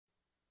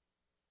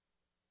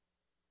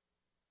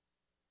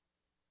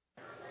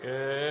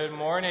Good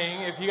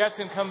morning. If you guys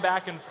can come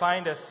back and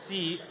find a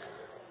seat,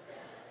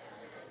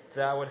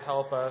 that would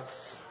help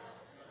us.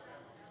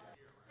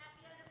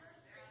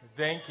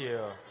 Thank you.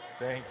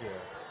 Thank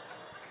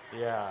you.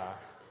 Yeah.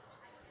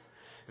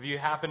 If you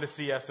happen to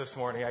see us this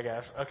morning, I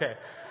guess. Okay.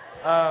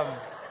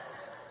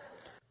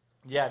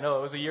 It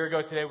was a year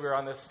ago today we were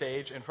on this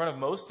stage in front of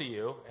most of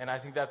you, and I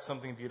think that's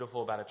something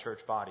beautiful about a church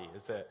body,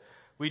 is that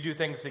we do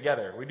things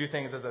together. We do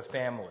things as a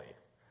family.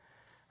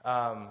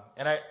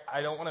 And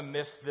I don't want to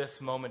miss this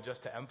moment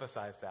just to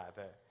emphasize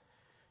that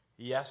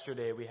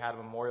yesterday we had a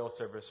memorial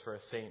service for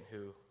a saint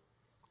who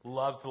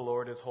loved the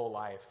Lord his whole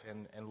life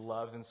and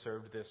loved and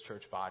served this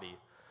church body.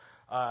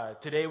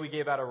 Today we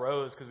gave out a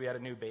rose because we had a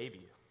new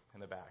baby in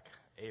the back,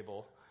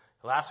 Abel.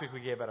 Last week we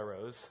gave out a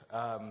rose.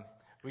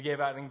 We gave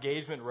out an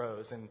engagement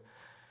rose. And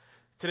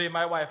today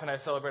my wife and I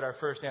celebrate our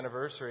first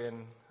anniversary.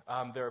 And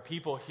there are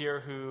people here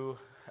who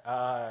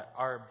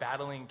are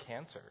battling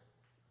cancer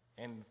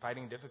and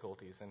fighting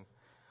difficulties. And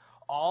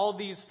all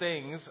these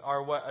things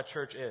are what a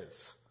church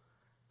is.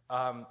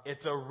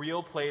 It's a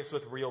real place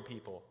with real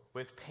people,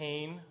 with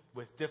pain,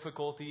 with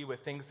difficulty, with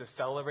things to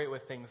celebrate,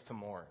 with things to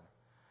mourn.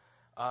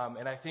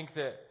 And I think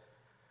that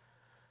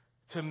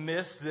to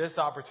miss this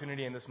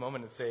opportunity in this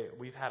moment and say,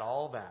 we've had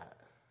all that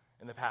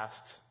in the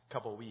past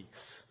couple weeks,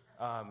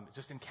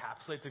 just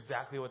encapsulates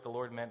exactly what the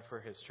Lord meant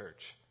for his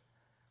church.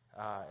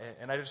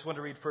 And I just want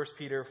to read 1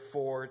 Peter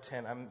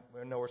 4:10.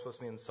 I know we're supposed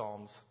to be in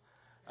Psalms.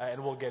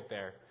 And we'll get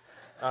there.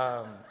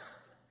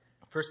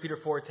 1 Peter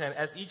 4:10,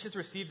 as each has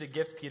received a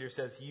gift, Peter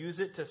says, use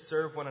it to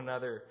serve one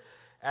another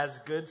as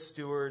good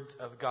stewards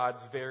of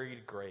God's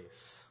varied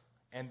grace.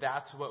 And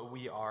that's what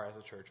we are as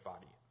a church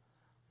body.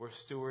 We're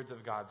stewards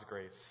of God's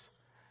grace.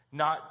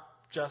 Not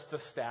just the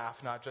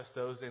staff, not just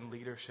those in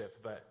leadership,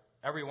 but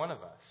every one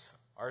of us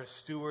are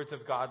stewards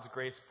of God's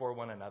grace for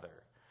one another.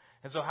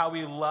 And so how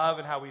we love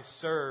and how we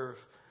serve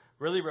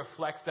really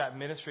reflects that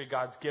ministry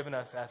God's given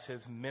us as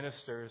his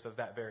ministers of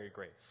that very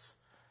grace.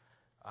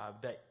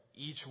 That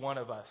each one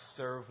of us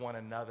serve one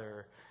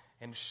another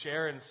and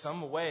share in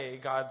some way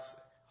God's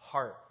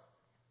heart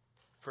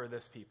for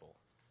this people.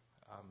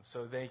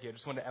 So thank you. I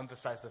just want to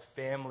emphasize the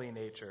family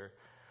nature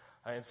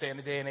and say in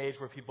a day and age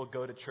where people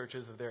go to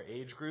churches of their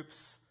age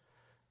groups,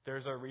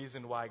 there's a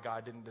reason why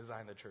God didn't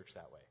design the church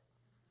that way.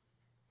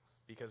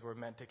 Because we're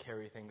meant to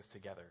carry things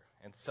together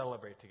and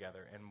celebrate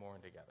together and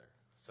mourn together.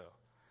 So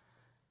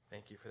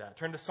thank you for that.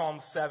 Turn to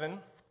Psalm 7.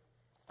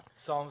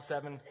 Psalm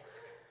 7.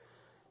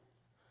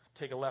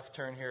 Take a left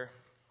turn here.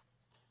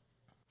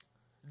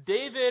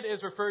 David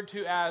is referred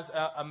to as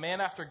a man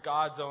after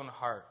God's own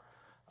heart.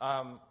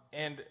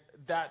 And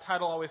that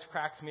title always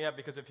cracks me up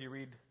because if you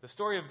read the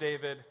story of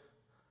David,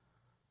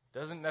 it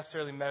doesn't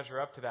necessarily measure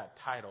up to that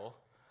title.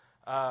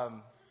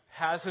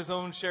 Has his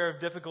own share of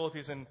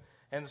difficulties and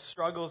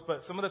struggles,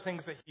 but some of the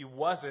things that he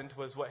wasn't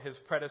was what his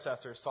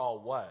predecessor Saul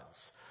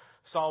was.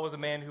 Saul was a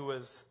man who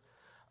was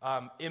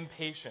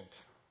impatient.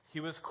 He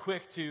was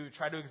quick to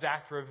try to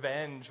exact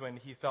revenge when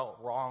he felt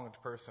wronged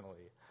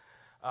personally.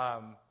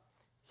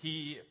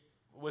 He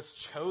was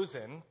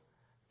chosen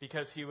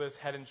because he was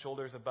head and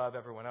shoulders above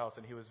everyone else,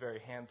 and he was very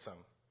handsome,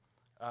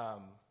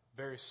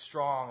 very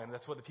strong, and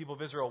that's what the people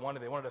of Israel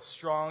wanted. They wanted a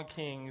strong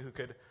king who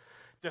could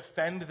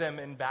defend them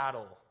in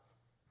battle.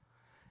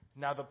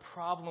 Now, the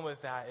problem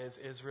with that is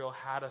Israel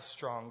had a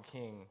strong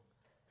king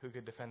who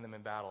could defend them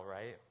in battle,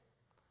 right?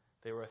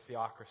 They were a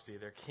theocracy.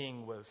 Their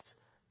king was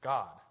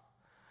God.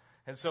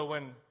 And so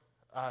when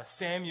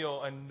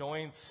Samuel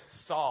anoints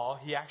Saul,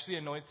 he actually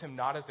anoints him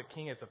not as a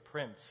king, as a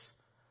prince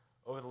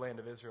over the land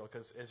of Israel,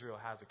 because Israel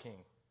has a king.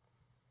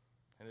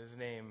 And his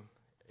name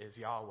is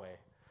Yahweh.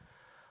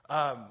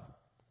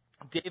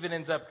 David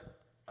ends up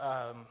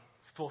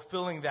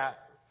fulfilling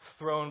that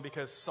throne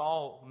because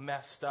Saul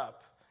messed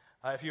up.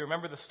 If you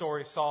remember the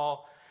story,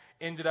 Saul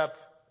ended up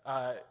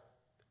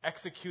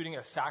executing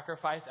a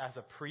sacrifice as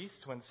a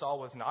priest when Saul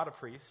was not a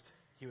priest.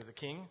 He was a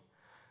king.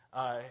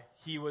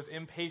 He was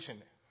impatient,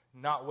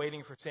 not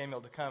waiting for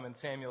Samuel to come. And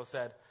Samuel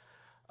said,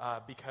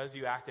 because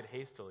you acted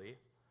hastily,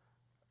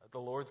 the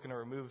Lord's going to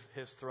remove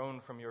his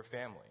throne from your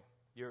family.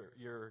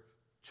 Your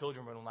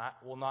children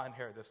will not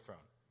inherit this throne.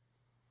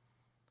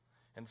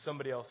 And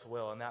somebody else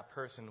will, and that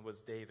person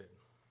was David.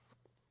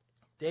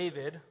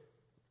 David,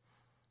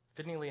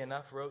 fittingly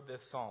enough, wrote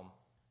this psalm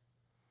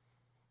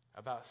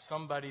about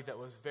somebody that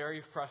was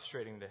very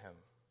frustrating to him.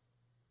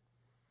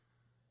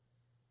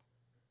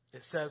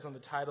 It says on the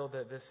title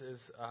that this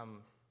is,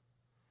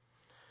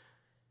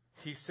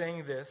 he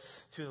sang this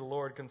to the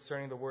Lord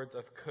concerning the words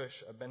of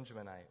Cush, a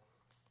Benjaminite.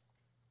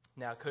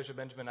 Now, Cush, a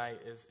Benjaminite,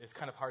 is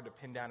kind of hard to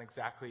pin down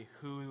exactly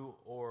who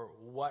or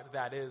what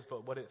that is,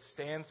 but what it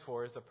stands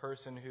for is a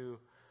person who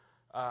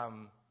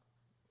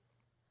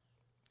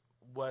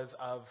was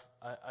of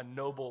a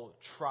noble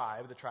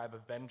tribe, the tribe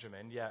of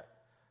Benjamin, yet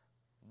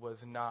was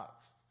not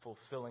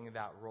fulfilling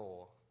that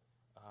role,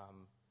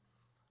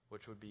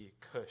 which would be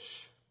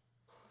Cush,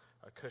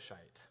 a Cushite.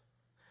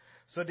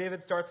 So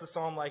David starts the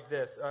psalm like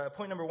this.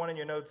 Point number 1 in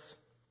your notes,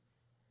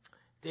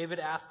 David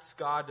asks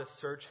God to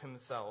search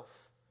himself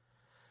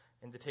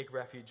and to take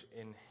refuge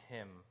in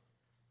him.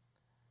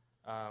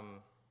 I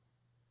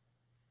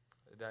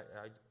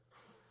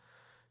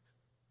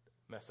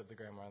messed up the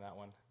grammar on that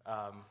one.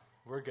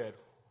 We're good.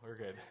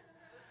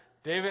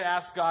 David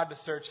asks God to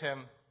search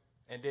him,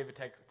 and David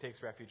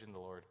takes refuge in the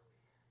Lord.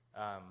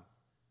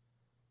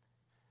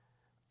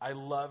 I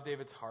love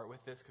David's heart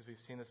with this because we've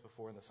seen this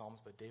before in the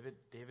Psalms, but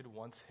David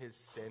wants his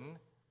sin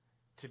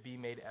to be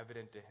made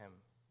evident to him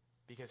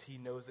because he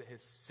knows that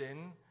his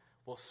sin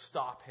will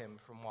stop him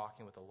from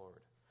walking with the Lord.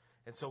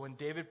 And so when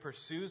David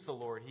pursues the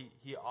Lord,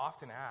 he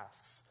often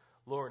asks,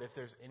 Lord, if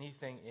there's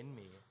anything in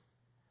me,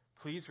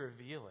 please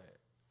reveal it.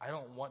 I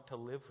don't want to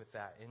live with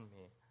that in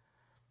me.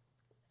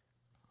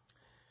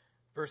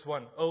 Verse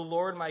 1, O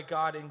Lord my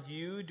God, in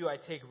you do I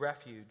take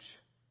refuge.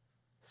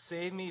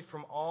 Save me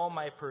from all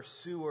my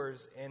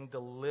pursuers and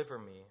deliver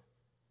me.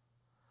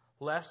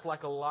 Lest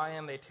like a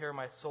lion they tear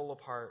my soul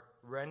apart,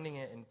 rending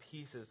it in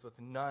pieces with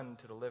none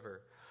to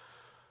deliver.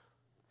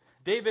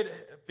 David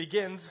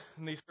begins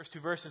in these first two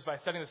verses by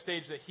setting the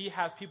stage that he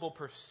has people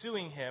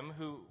pursuing him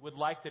who would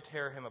like to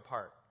tear him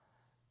apart.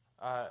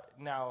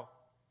 Now,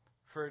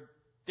 for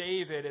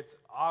David, it's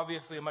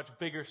obviously a much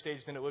bigger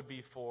stage than it would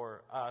be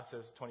for us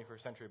as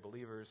 21st century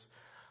believers.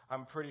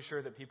 I'm pretty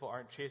sure that people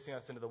aren't chasing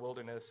us into the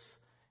wilderness,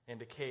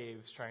 into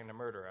caves, trying to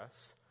murder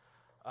us.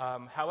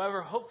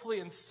 However, hopefully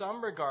in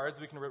some regards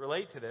we can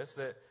relate to this,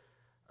 that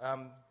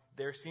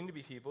there seem to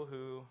be people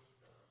who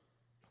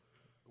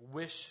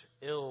wish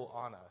ill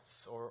on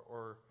us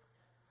or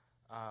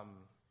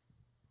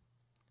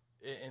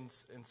in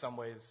some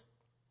ways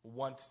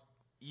want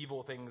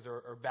evil things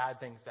or bad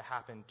things to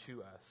happen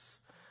to us.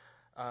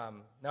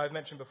 Now, I've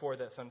mentioned before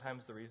that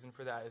sometimes the reason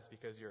for that is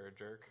because you're a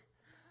jerk.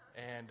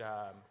 And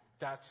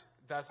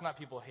that's not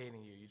people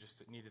hating you. You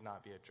just need to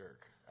not be a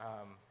jerk.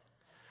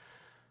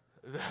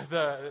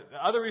 The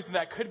other reason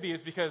that could be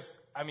is because,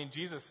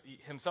 Jesus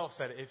himself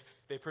said, if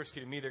they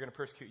persecuted me, they're going to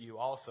persecute you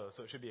also.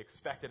 So it should be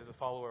expected as a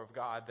follower of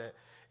God that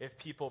if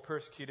people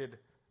persecuted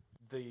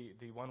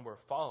the one we're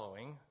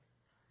following,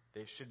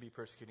 they should be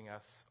persecuting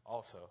us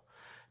also.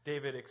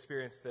 David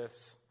experienced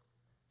this,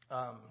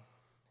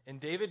 and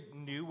David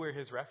knew where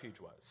his refuge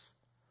was.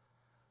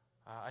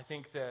 I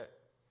think that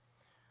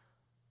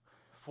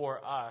for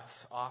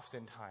us,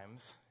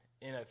 oftentimes,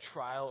 in a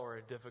trial or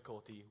a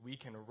difficulty, we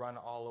can run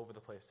all over the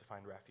place to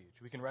find refuge.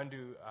 We can run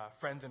to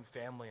friends and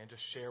family and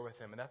just share with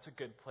them, and that's a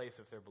good place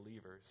if they're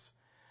believers.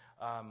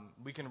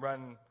 We can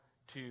run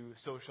to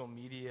social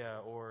media,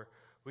 or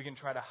we can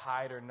try to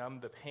hide or numb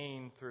the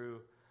pain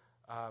through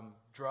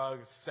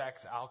drugs,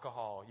 sex,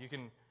 alcohol. You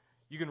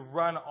can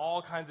run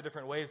all kinds of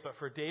different ways, but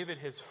for David,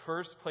 his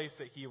first place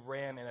that he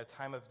ran in a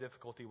time of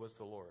difficulty was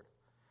the Lord.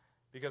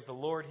 Because the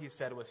Lord, he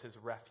said, was his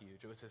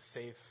refuge. It was his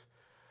safe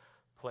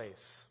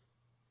place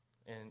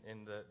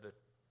in the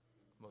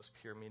most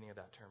pure meaning of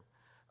that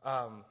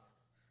term.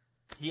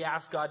 He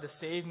asked God to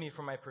save me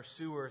from my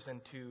pursuers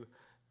and to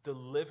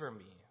deliver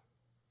me.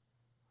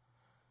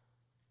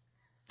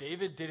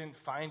 David didn't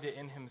find it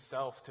in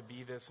himself to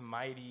be this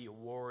mighty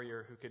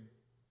warrior who could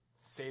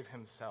save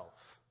himself.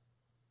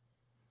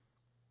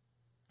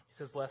 He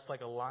says, lest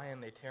like a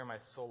lion they tear my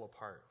soul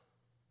apart,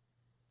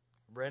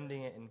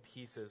 rending it in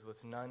pieces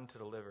with none to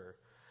deliver.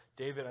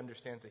 David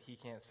understands that he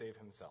can't save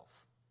himself.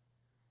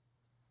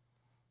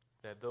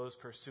 That those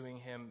pursuing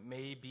him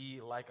may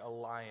be like a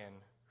lion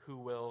who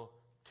will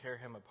tear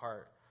him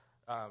apart.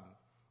 I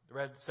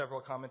read several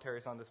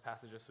commentaries on this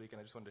passage this week, and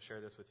I just wanted to share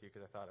this with you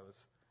because I thought it was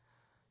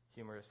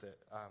humorous. That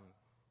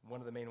one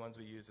of the main ones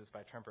we use is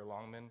by Tremper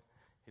Longman.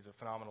 He's a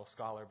phenomenal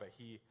scholar, but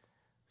he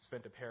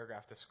spent a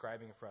paragraph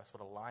describing for us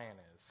what a lion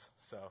is.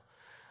 So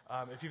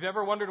if you've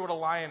ever wondered what a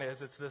lion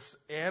is, it's this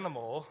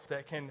animal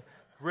that can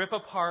rip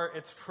apart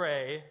its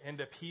prey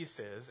into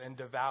pieces and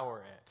devour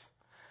it.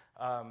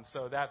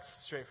 So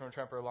that's straight from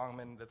Tremper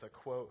Longman. That's a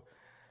quote.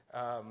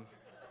 I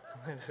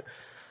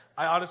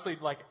honestly,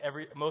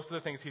 most of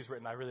the things he's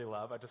written I really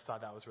love. I just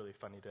thought that was really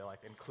funny to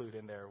include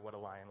in there what a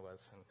lion was,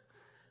 and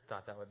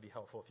thought that would be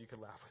helpful if you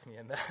could laugh with me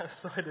in that.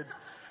 So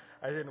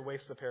I didn't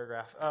waste the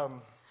paragraph.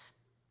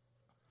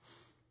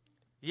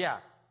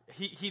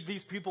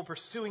 These people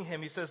pursuing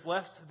him, he says,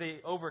 lest they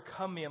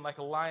overcome me, and like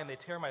a lion they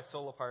tear my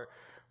soul apart,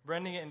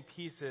 rending it in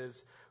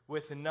pieces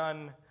with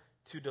none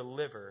to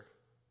deliver.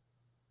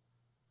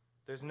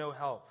 There's no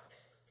help.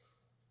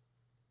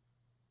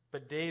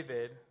 But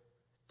David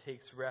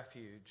takes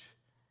refuge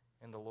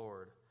in the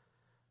Lord.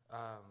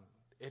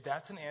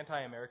 That's an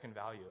anti-American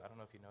value. I don't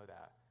know if you know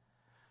that.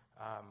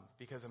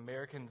 Because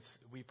Americans,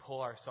 we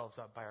pull ourselves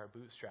up by our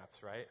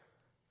bootstraps, right?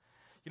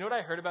 You know what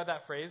I heard about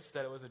that phrase?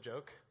 That it was a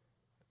joke?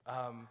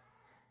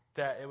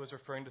 That it was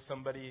referring to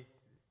somebody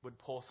would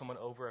pull someone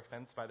over a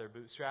fence by their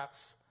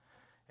bootstraps.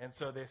 And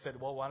so they said,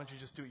 well, why don't you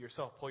just do it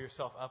yourself? Pull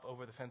yourself up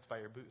over the fence by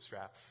your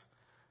bootstraps.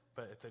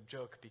 But it's a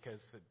joke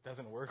because it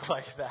doesn't work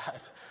like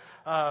that.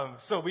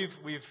 So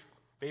we've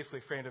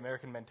basically framed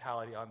American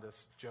mentality on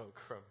this joke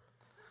from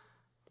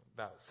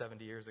about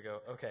 70 years ago.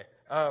 Okay.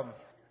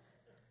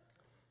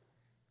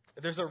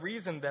 There's a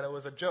reason that it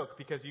was a joke,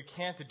 because you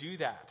can't do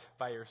that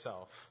by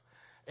yourself.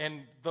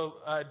 And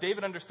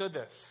David understood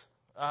this.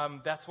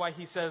 That's why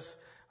he says,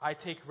 I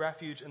take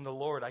refuge in the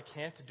Lord. I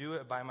can't do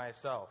it by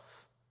myself.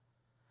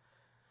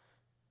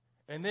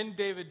 And then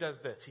David does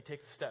this. He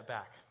takes a step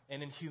back.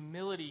 And in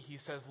humility, he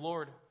says,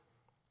 Lord,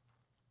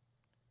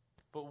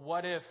 but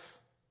what if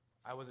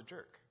I was a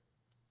jerk?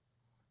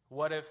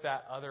 What if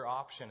that other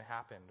option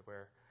happened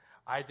where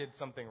I did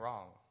something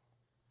wrong?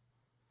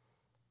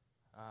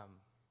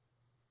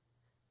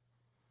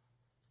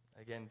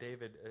 Again,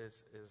 David is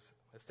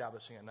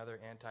establishing another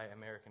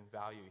anti-American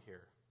value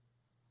here.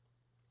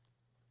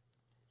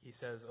 He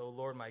says, "O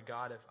Lord my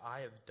God, if I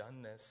have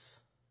done this,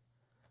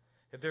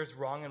 if there's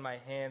wrong in my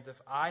hands,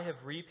 if I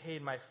have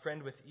repaid my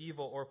friend with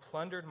evil or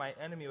plundered my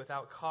enemy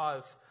without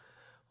cause,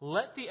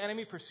 let the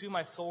enemy pursue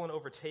my soul and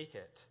overtake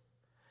it.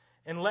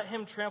 And let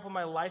him trample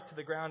my life to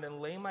the ground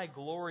and lay my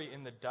glory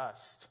in the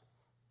dust."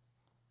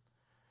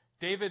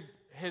 David,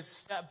 his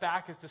step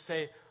back is to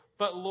say,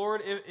 but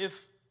Lord, if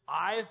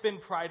I've been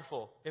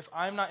prideful, if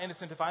I'm not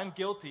innocent, if I'm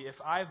guilty,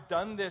 if I've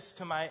done this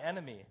to my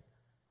enemy,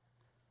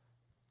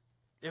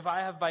 if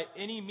I have by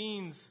any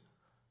means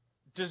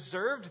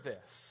deserved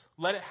this,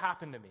 let it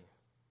happen to me.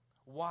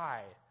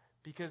 Why?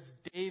 Because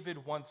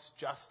David wants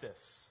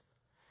justice.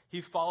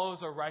 He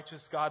follows a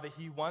righteous God that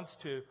he wants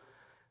to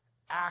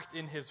act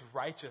in his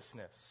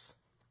righteousness.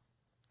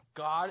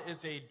 God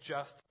is a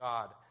just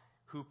God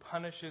who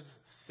punishes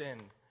sin,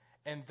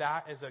 and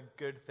that is a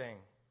good thing.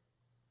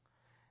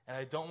 And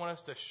I don't want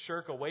us to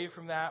shirk away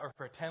from that or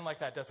pretend like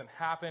that doesn't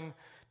happen.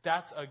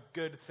 That's a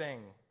good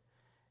thing.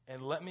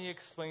 And let me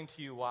explain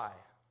to you why.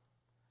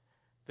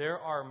 There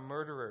are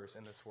murderers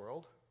in this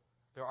world.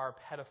 There are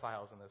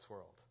pedophiles in this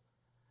world.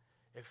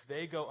 If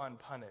they go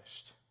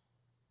unpunished,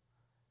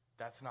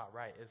 that's not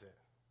right, is it?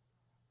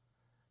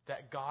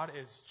 That God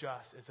is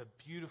just is a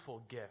beautiful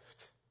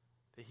gift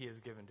that he has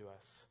given to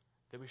us,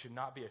 that we should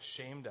not be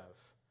ashamed of,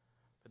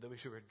 but that we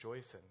should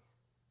rejoice in.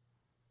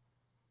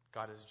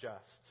 God is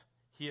just.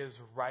 He is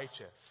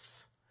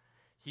righteous.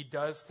 He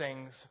does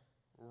things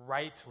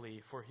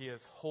rightly, for he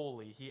is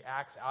holy. He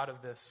acts out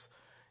of this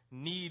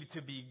need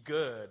to be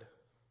good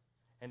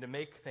and to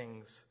make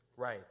things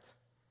right.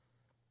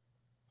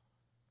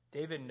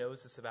 David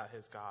knows this about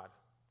his God,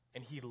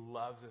 and he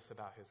loves this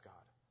about his God.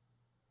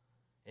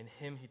 In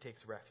him he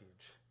takes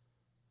refuge.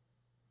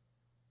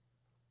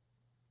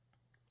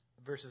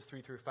 Verses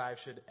 3-5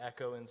 should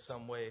echo in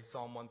some way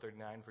Psalm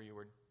 139 for you,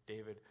 where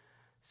David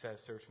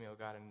says, "Search me, O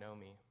God, and know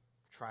me.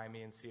 Try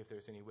me and see if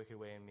there's any wicked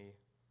way in me.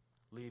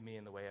 Lead me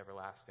in the way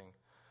everlasting."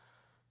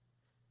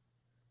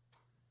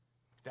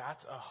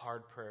 That's a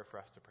hard prayer for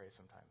us to pray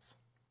sometimes.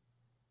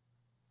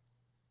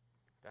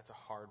 That's a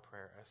hard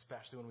prayer,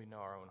 especially when we know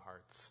our own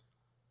hearts.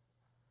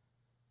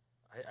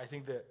 I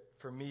think that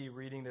for me,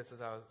 reading this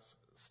as I was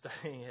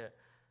studying it,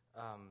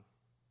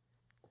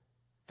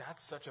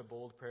 that's such a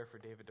bold prayer for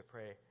David to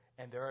pray.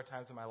 And there are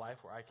times in my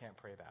life where I can't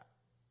pray that.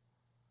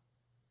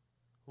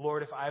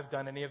 Lord, if I've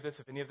done any of this,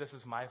 if any of this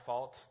is my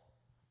fault,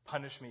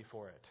 punish me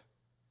for it.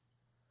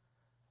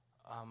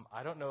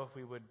 I don't know if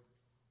we would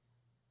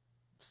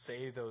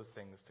say those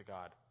things to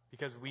God,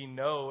 because we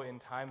know in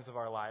times of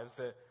our lives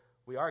that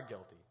we are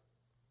guilty.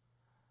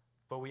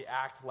 But we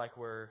act like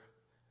we're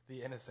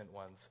the innocent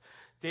ones.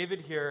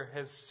 David here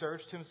has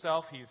searched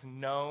himself. He's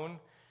known.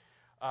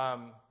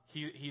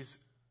 He's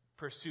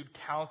pursued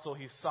counsel.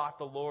 He's sought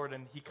the Lord,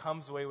 and he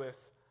comes away with,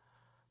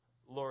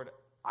 Lord,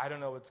 I don't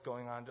know what's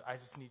going on. I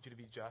just need you to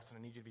be just, and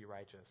I need you to be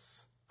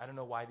righteous. I don't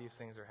know why these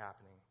things are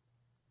happening.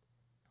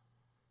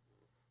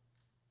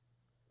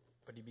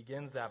 But he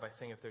begins that by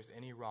saying, if there's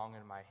any wrong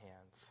in my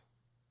hands,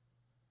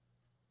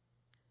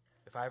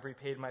 if I've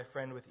repaid my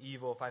friend with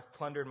evil, if I've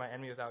plundered my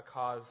enemy without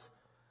cause,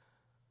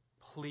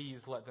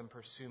 please let them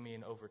pursue me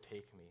and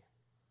overtake me.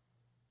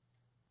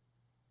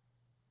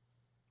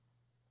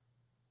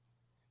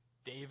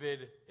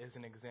 David is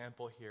an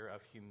example here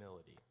of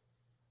humility.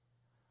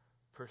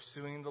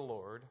 Pursuing the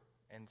Lord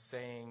and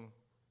saying,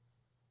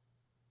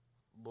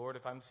 Lord,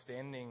 if I'm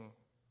standing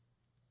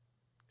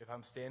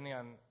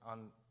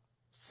on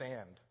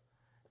sand,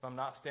 if I'm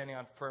not standing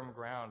on firm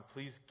ground,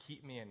 please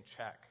keep me in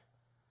check.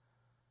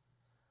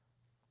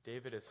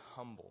 David is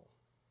humble.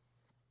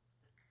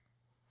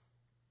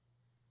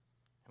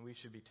 And we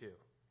should be too.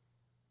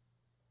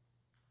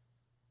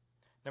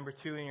 Number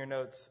 2 in your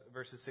notes,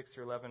 verses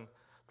 6-11.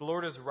 The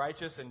Lord is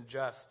righteous and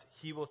just.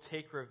 He will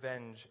take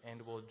revenge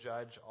and will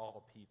judge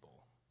all people.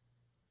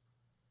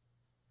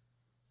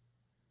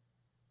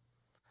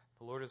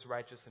 The Lord is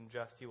righteous and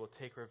just. He will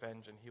take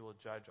revenge and he will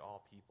judge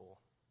all people.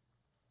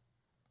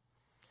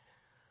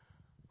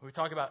 When we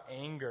talk about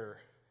anger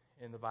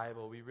in the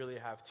Bible, we really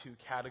have 2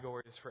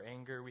 categories for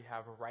anger. We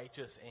have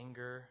righteous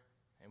anger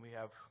and we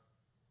have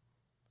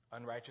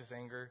unrighteous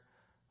anger.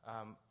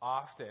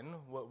 Often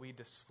what we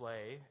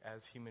display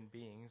as human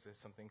beings is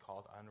something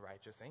called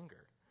unrighteous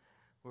anger,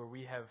 where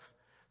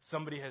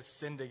somebody has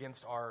sinned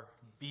against our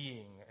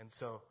being, and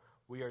so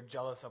we are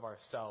jealous of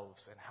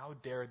ourselves, and how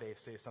dare they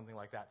say something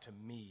like that to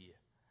me?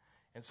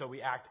 And so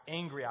we act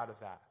angry out of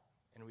that,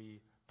 and we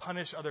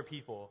punish other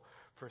people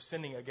for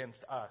sinning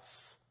against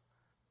us,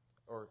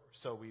 or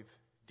so we've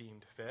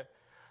deemed fit.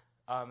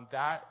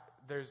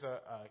 There's a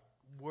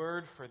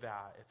word for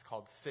that. It's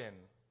called sin.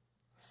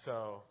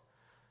 So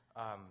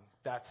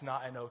that's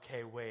not an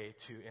okay way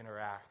to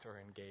interact or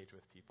engage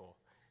with people,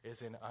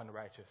 is in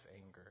unrighteous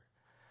anger.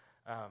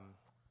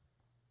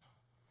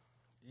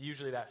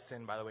 Usually that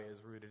sin, by the way, is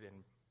rooted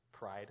in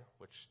pride,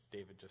 which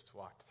David just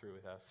walked through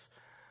with us.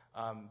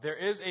 There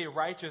is a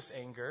righteous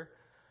anger,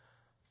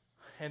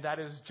 and that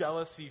is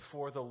jealousy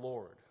for the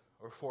Lord,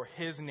 or for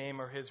his name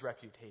or his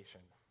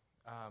reputation.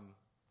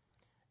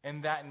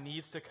 And that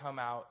needs to come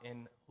out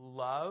in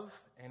love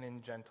and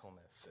in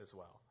gentleness as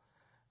well.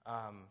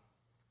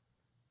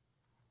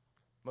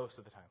 Most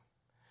of the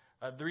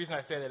time. The reason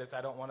I say that is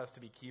I don't want us to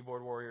be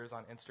keyboard warriors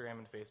on Instagram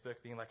and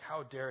Facebook being like,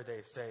 how dare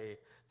they say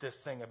this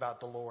thing about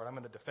the Lord? I'm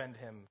going to defend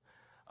him.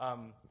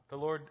 The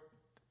Lord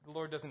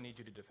doesn't need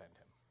you to defend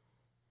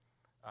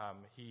him.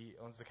 He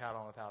owns the cattle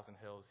on 1,000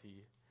 hills.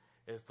 He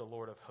is the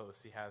Lord of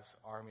hosts. He has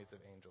armies of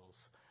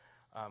angels.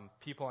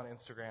 People on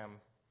Instagram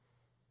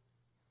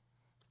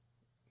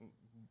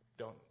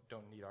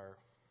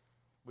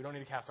we don't need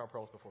to cast our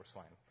pearls before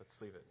swine.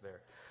 Let's leave it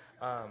there.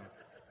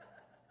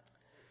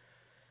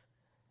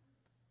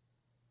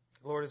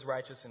 The Lord is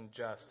righteous and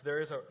just.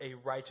 There is a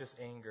righteous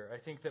anger. I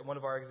think that one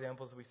of our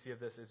examples that we see of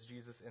this is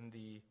Jesus in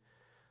the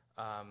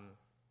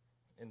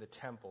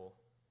temple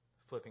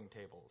flipping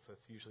tables.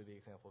 That's usually the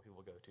example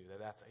people go to.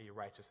 That's a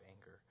righteous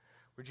anger.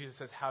 Where Jesus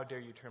says, how dare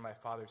you turn my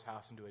Father's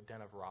house into a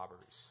den of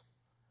robbers?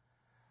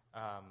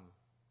 And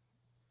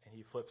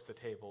he flips the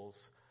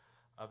tables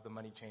of the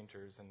money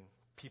changers and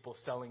people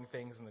selling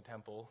things in the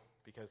temple,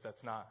 because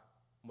that's not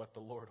what the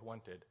Lord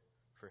wanted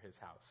for his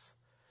house.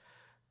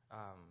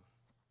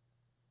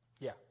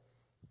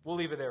 We'll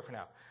leave it there for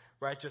now.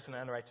 Righteous and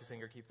unrighteous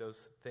anger, keep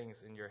those things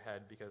in your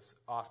head, because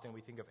often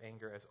we think of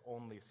anger as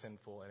only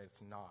sinful, and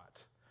it's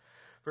not.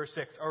 Verse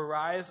 6,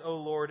 arise, O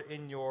Lord,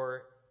 in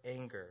your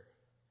anger.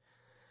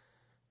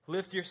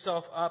 Lift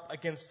yourself up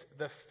against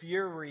the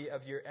fury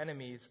of your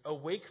enemies.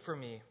 Awake for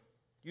me.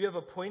 You have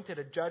appointed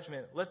a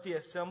judgment. Let the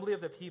assembly of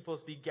the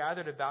peoples be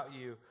gathered about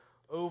you.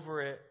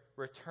 Over it,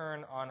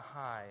 return on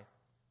high.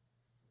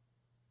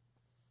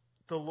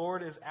 The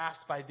Lord is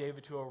asked by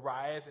David to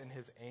arise in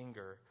his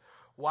anger.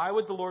 Why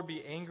would the Lord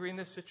be angry in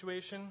this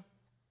situation?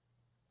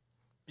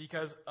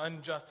 Because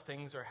unjust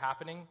things are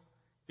happening.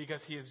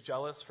 Because he is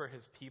jealous for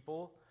his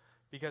people.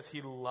 Because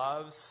he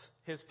loves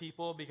his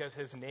people. Because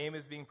his name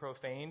is being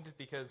profaned.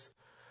 Because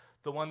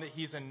the one that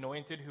he's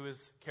anointed, who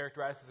is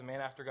characterized as a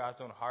man after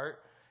God's own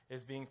heart,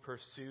 is being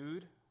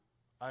pursued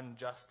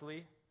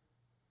unjustly.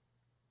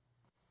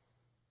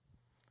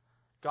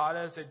 God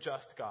is a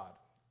just God.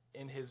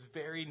 In his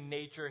very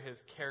nature,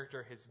 his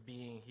character, his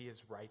being, he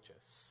is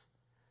righteous.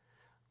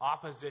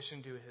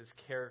 Opposition to his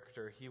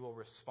character, he will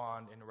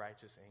respond in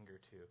righteous anger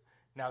to.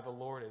 Now the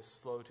Lord is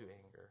slow to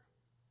anger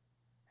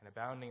and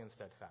abounding in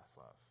steadfast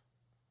love.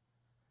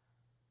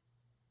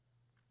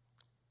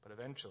 But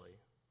eventually,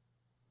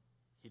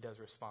 he does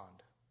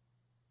respond.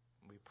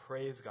 We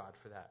praise God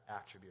for that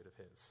attribute of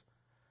his.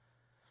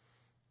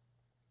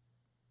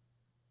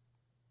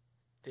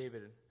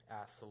 David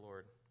asks the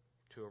Lord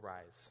to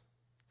arise,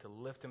 to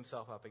lift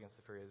himself up against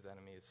the fury of his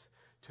enemies,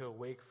 to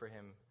awake for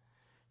him.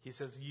 He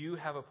says, you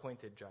have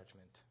appointed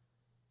judgment.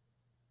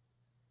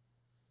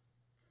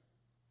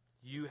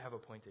 You have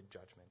appointed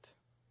judgment.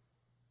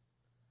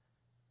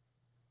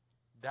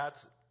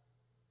 That's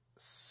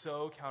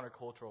so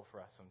countercultural for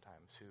us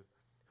sometimes,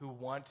 who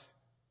want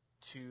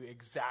to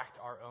exact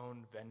our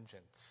own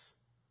vengeance,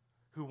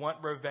 who want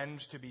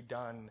revenge to be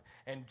done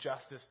and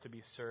justice to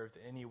be served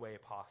any way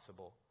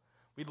possible.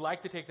 We'd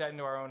like to take that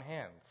into our own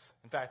hands.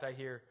 In fact, I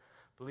hear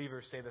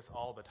believers say this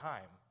all the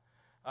time.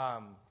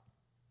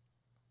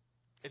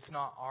 It's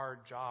not our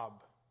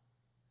job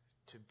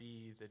to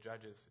be the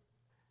judges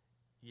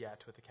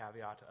yet, with the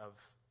caveat of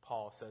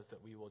Paul says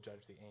that we will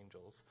judge the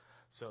angels.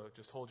 So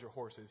just hold your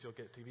horses. You'll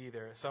get to be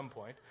there at some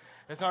point.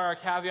 It's not our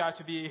caveat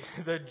to be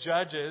the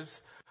judges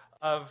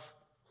of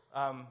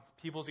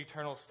people's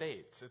eternal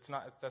states.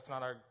 That's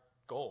not our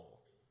goal.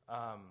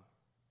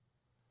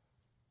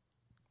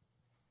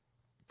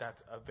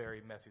 That's a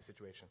very messy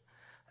situation.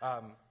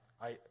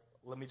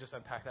 Let me just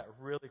unpack that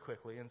really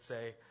quickly and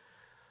say,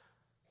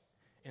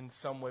 in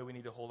some way we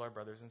need to hold our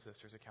brothers and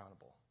sisters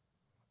accountable.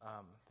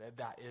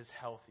 That is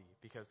healthy,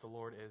 because the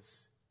Lord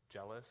is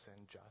jealous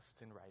and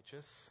just and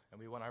righteous, and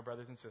we want our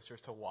brothers and sisters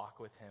to walk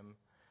with him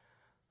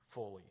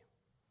fully.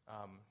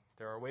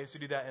 There are ways to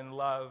do that in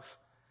love,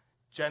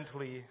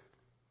 gently,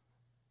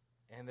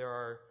 and there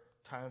are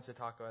times to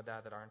talk about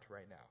that aren't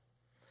right now.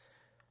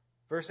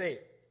 Verse 8,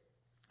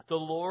 the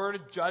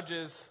Lord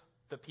judges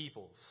the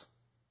peoples.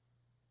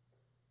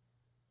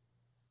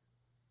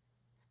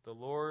 The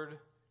Lord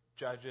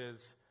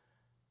judges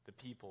the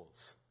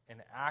peoples.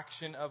 An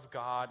action of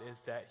God is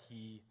that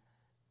he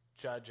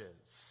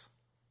judges.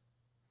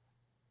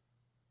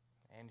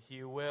 And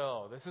he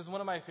will. This is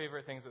one of my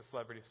favorite things that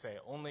celebrities say.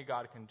 Only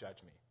God can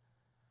judge me.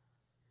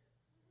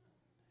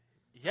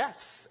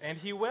 Yes, and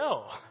he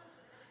will.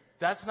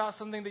 That's not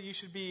something that you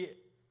should be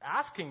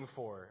asking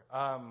for.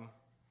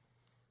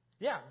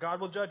 Yeah, God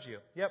will judge you.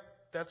 Yep,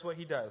 that's what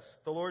he does.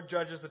 The Lord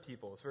judges the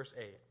people. It's verse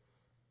 8.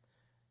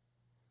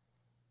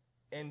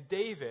 And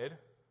David,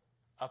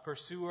 a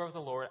pursuer of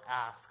the Lord,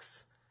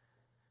 asks,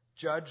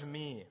 "Judge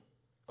me,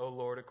 O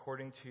Lord,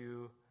 according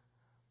to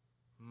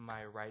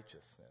my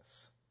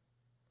righteousness,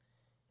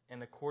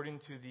 and according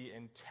to the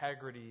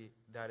integrity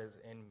that is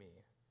in me."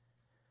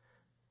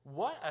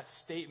 What a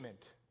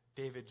statement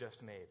David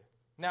just made.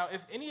 Now,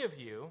 if any of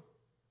you,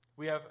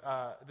 we have,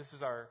 this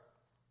is our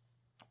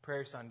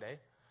prayer Sunday,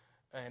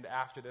 and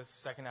after this,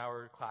 second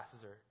hour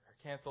classes are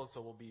canceled,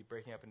 so we'll be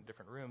breaking up into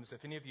different rooms.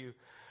 If any of you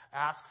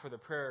ask for the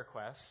prayer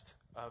request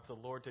of the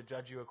Lord to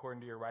judge you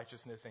according to your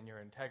righteousness and your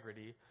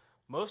integrity,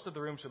 most of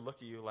the room should look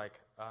at you like,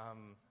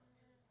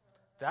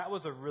 that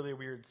was a really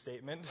weird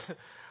statement.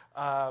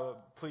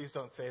 Please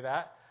don't say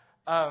that.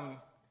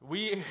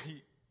 We,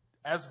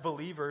 as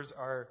believers,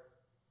 are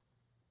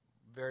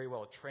very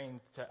well trained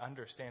to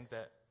understand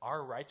that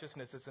our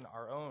righteousness isn't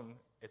our own,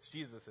 it's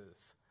Jesus's.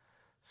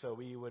 So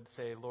we would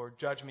say, "Lord,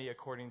 judge me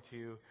according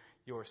to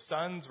your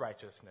Son's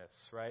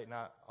righteousness," right?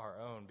 Not our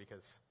own,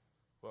 because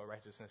what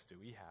righteousness do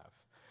we have?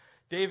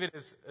 David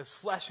is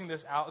fleshing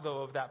this out,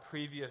 though, of that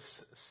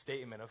previous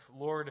statement of,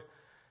 "Lord,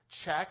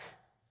 check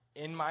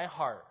in my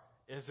heart.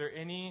 Is there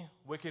any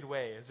wicked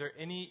way? Is there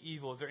any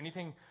evil? Is there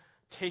anything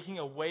taking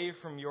away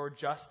from your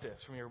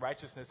justice, from your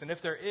righteousness? And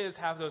if there is,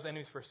 have those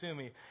enemies pursue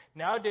me."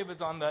 Now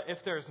David's on the,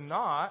 if there's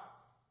not,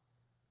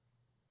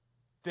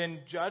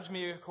 then judge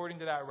me according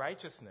to that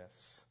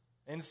righteousness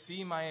and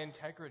see my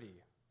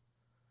integrity.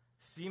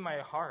 See my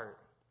heart.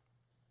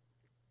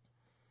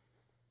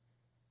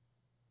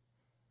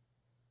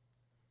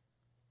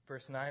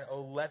 Verse 9,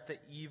 "Oh, let the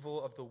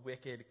evil of the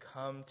wicked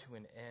come to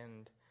an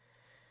end,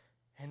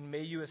 and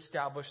may you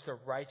establish the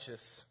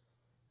righteous,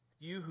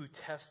 you who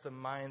test the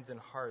minds and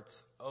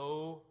hearts,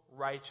 O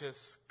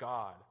righteous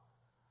God."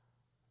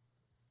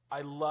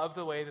 I love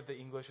the way that the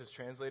English is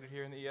translated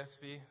here in the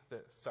ESV.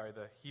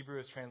 The Hebrew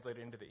is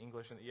translated into the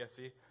English in the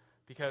ESV,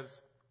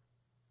 because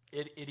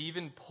it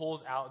even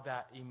pulls out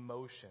that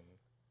emotion.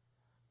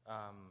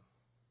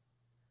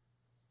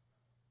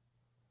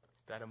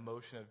 That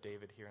emotion of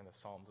David here in the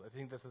Psalms. I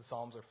think that the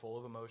Psalms are full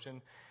of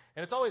emotion,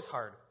 and it's always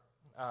hard.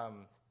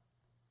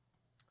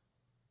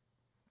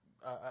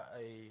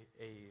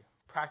 A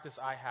practice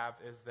I have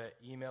is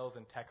that emails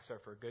and texts are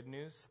for good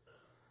news,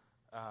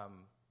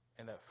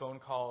 and that phone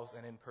calls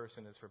and in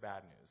person is for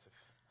bad news.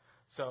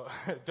 So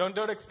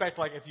don't expect,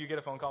 like, if you get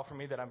a phone call from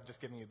me that I'm just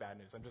giving you bad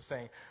news. I'm just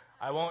saying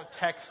I won't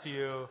text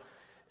you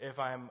if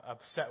I'm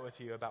upset with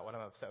you about what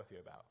I'm upset with you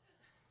about.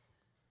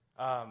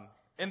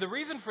 And the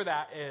reason for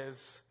that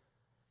is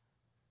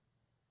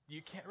you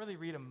can't really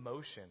read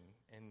emotion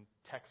in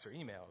texts or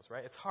emails,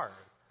 right? It's hard.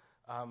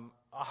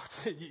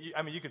 Often,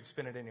 you could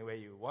spin it any way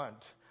you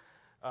want.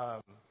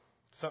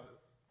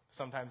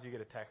 Sometimes you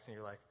get a text and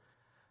you're like,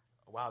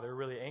 "Wow, they're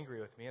really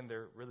angry with me," and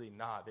they're really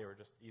not. They were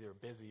just either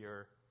busy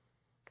or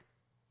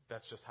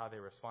that's just how they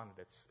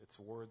responded. It's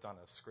words on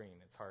a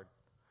screen. It's hard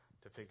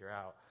to figure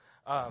out.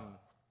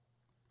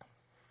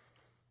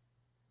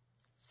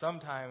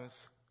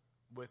 Sometimes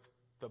with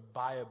the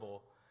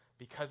Bible,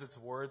 because it's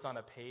words on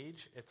a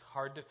page, it's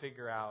hard to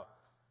figure out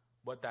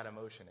what that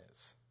emotion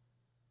is.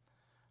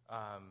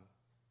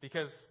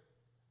 Because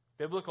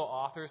biblical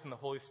authors and the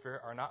Holy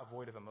Spirit are not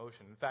void of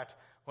emotion. In fact,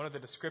 one of the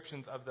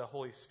descriptions of the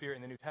Holy Spirit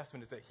in the New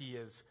Testament is that he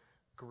is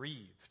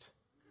grieved.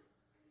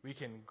 We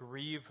can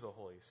grieve the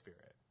Holy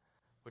Spirit,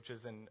 which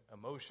is an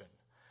emotion.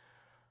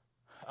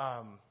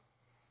 I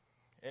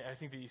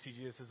think that you see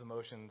Jesus'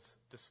 emotions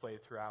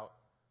displayed throughout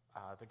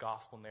the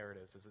gospel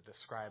narratives as it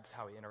describes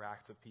how he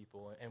interacts with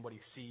people and what he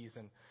sees.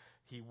 And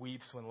he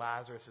weeps when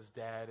Lazarus is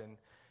dead, and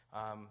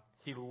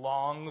he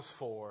longs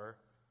for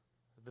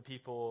the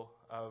people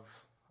of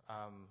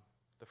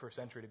the first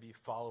century to be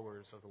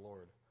followers of the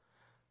Lord.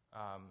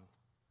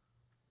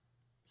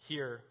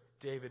 Here,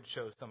 David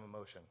shows some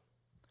emotion.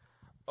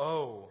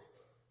 "Oh,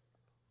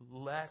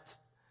 let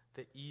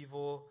the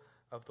evil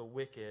of the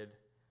wicked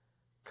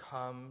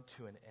come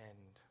to an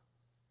end."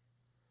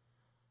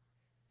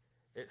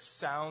 It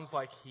sounds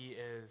like he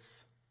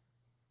is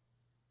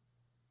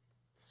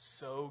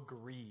so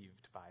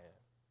grieved by it.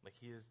 Like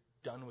he is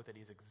done with it.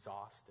 He's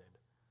exhausted.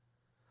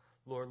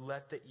 "Lord,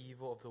 let the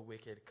evil of the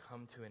wicked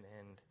come to an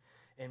end,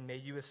 and may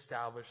you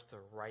establish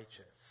the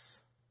righteous."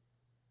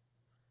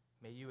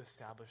 May you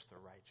establish the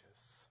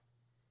righteous.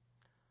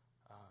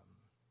 I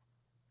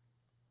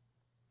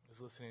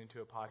was listening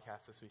to a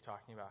podcast this week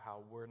talking about how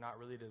we're not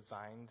really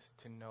designed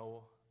to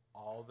know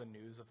all the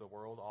news of the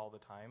world all the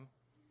time.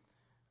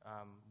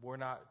 We're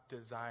not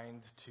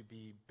designed to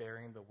be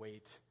bearing the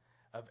weight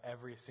of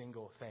every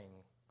single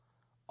thing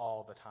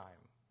all the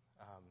time.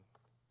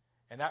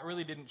 And that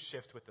really didn't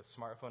shift with the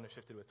smartphone. It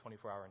shifted with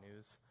 24-hour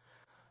news,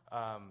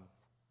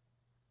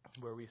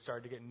 where we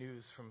started to get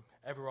news from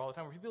everywhere all the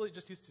time. Where people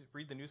just used to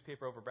read the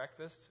newspaper over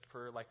breakfast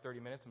for like 30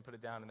 minutes and put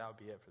it down, and that would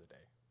be it for the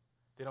day.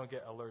 They don't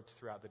get alerts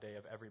throughout the day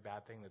of every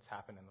bad thing that's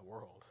happened in the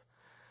world.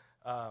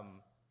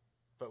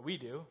 But we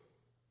do.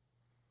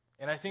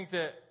 And I think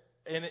that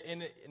in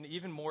an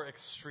even more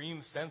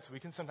extreme sense, we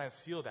can sometimes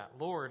feel that.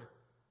 Lord,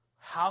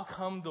 how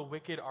come the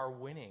wicked are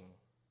winning?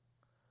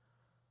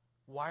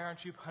 Why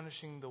aren't you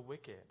punishing the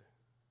wicked?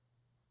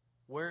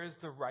 Where is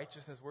the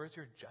righteousness? Where is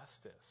your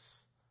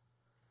justice?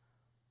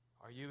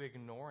 Are you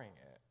ignoring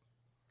it?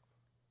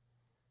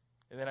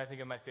 And then I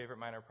think of my favorite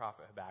minor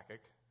prophet,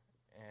 Habakkuk,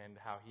 and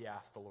how he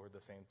asked the Lord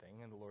the same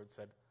thing. And the Lord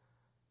said,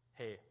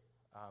 hey,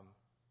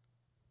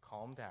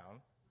 calm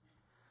down.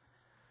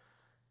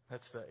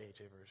 That's the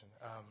AJ version.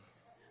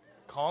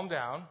 Calm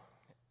down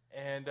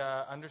and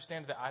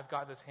understand that I've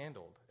got this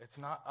handled. It's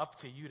not up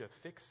to you to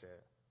fix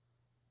it.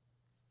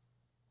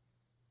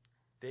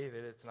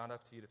 David, it's not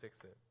up to you to fix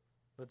it.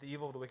 Let the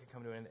evil of the wicked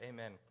come to an end.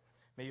 Amen.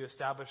 May you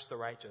establish the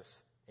righteous.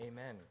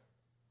 Amen.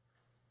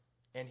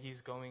 And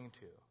he's going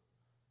to.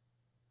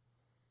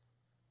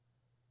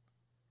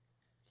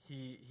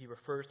 He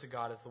refers to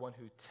God as the one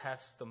who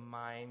tests the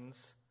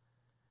minds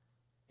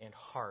and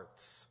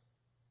hearts,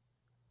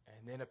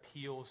 and then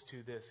appeals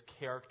to this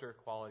character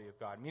quality of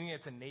God, meaning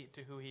it's innate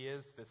to who he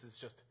is. This is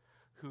just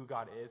who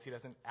God is. He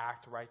doesn't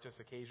act righteous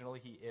occasionally.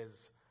 He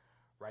is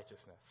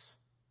righteousness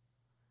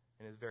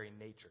in his very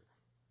nature.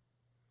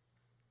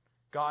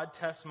 God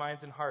tests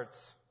minds and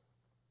hearts,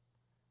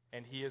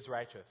 and he is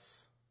righteous.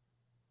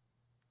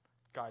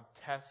 God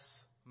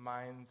tests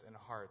minds and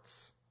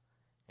hearts,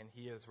 and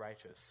he is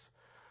righteous.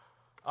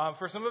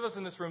 For some of us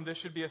in this room, this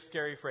should be a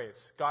scary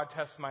phrase. God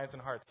tests minds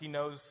and hearts. He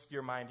knows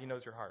your mind. He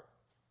knows your heart.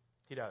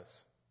 He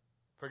does.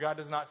 For God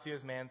does not see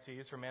as man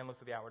sees, for man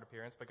looks at the outward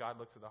appearance, but God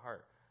looks at the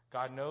heart.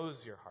 God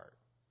knows your heart.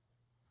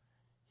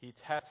 He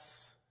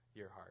tests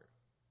your heart.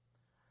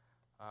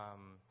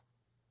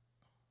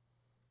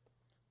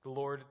 The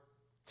Lord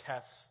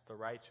tests the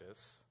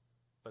righteous,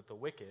 but the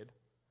wicked,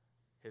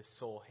 his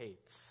soul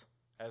hates.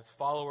 As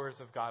followers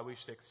of God, we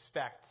should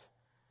expect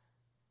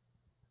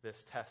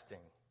this testing.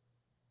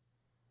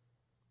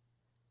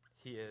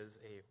 He is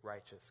a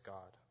righteous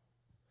God.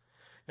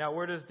 Now,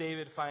 where does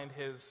David find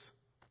his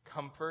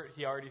comfort?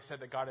 He already said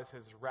that God is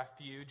his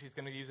refuge. He's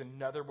going to use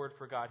another word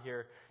for God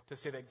here to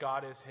say that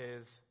God is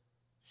his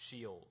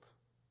shield.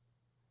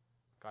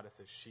 God is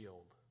his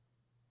shield.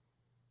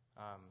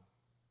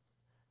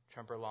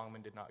 Tremper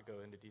Longman did not go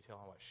into detail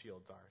on what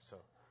shields are, so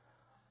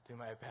do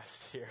my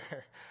best here.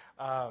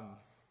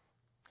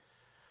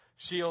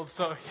 Shield,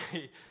 so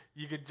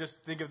you could just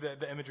think of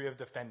the imagery of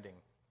defending.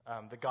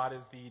 The God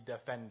is the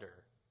defender.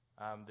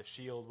 The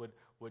shield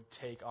would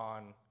take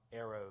on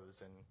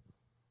arrows and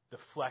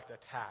deflect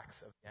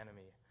attacks of the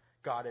enemy.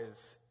 God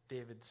is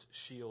David's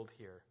shield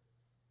here.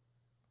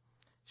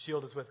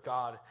 Shield is with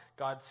God.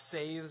 God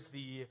saves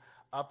the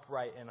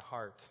upright in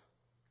heart.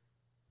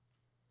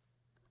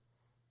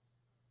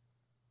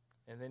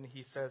 And then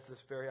he says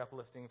this very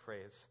uplifting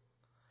phrase,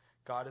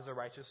 God is a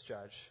righteous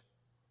judge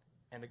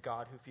and a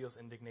God who feels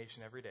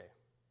indignation every day.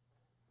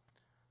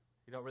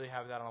 You don't really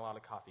have that on a lot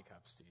of coffee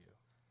cups, do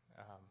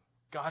you?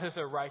 God is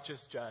a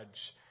righteous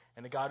judge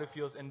and a God who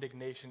feels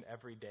indignation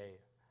every day.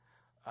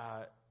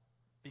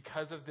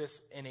 Because of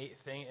this innate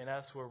thing in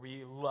us where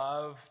we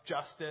love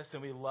justice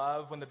and we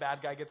love when the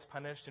bad guy gets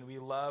punished and we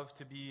love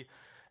to be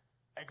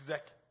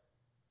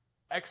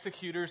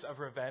executors of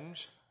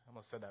revenge. I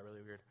almost said that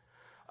really weird.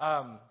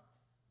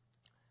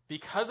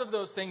 Because of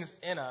those things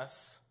in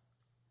us,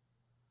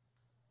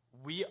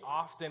 we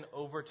often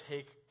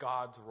overtake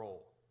God's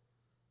role.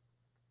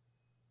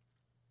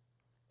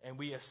 And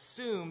we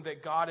assume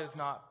that God is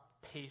not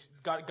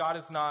God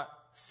is not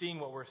seeing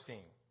what we're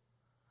seeing.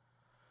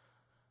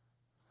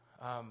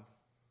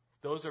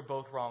 Those are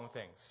both wrong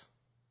things.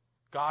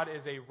 God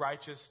is a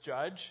righteous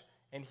judge,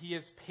 and he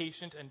is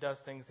patient and does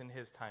things in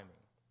his timing.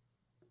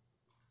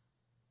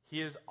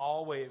 He is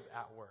always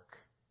at work.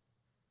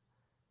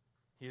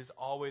 He is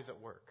always at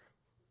work.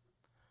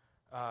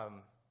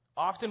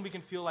 Often we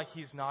can feel like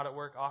he's not at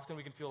work. Often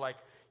we can feel like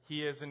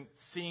he isn't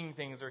seeing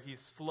things, or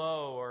he's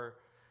slow, or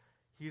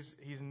he's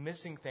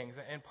missing things.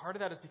 And part of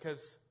that is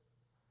because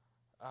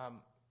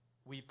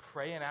we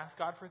pray and ask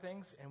God for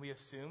things, and we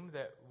assume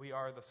that we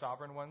are the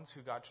sovereign ones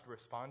who God should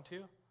respond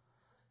to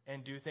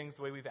and do things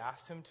the way we've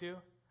asked him to.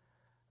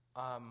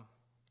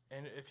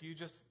 And if you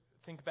just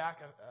think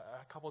back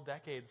a couple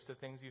decades to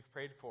things you've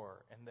prayed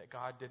for and that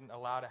God didn't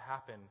allow to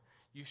happen,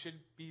 you should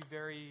be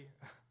very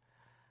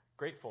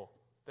grateful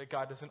that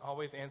God doesn't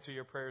always answer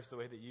your prayers the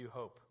way that you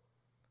hope,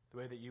 the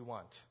way that you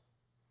want.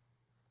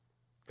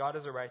 God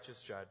is a righteous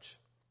judge.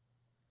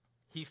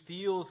 He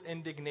feels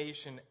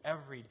indignation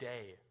every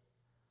day.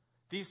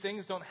 These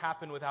things don't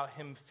happen without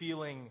him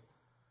feeling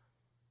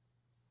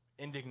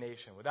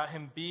indignation, without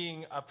him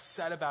being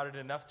upset about it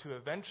enough to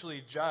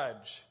eventually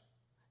judge,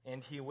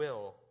 and he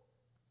will.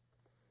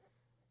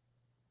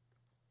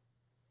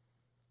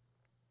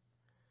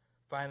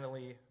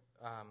 Finally,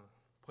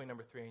 point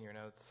number 3 in your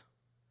notes.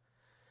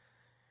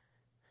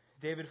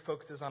 David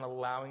focuses on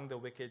allowing the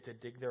wicked to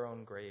dig their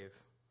own grave,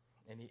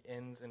 and he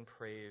ends in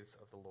praise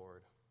of the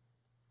Lord.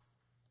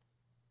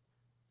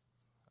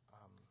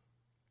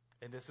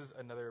 And this is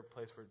another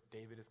place where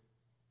David is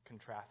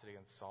contrasted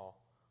against Saul,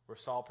 where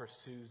Saul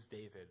pursues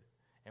David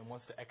and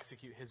wants to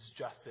execute his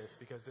justice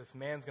because this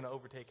man's going to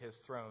overtake his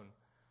throne.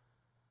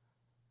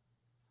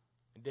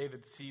 And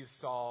David sees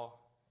Saul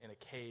in a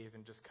cave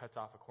and just cuts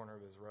off a corner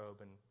of his robe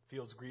and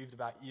feels grieved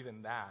about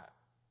even that.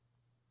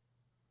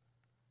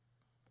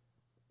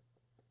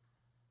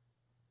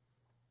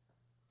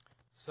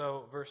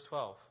 So, verse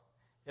 12.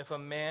 If a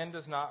man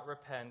does not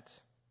repent,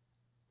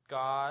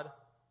 God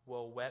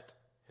will whet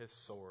his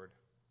sword.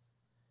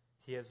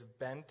 He has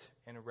bent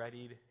and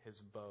readied his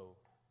bow.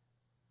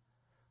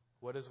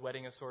 What does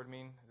whetting a sword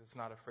mean? It's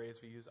not a phrase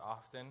we use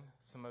often.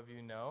 Some of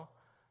you know.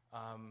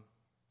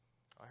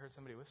 I heard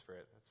somebody whisper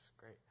it. That's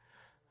great.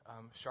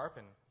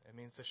 Sharpen. It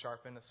means to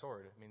sharpen a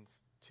sword. It means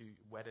to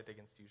whet it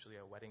against usually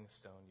a whetting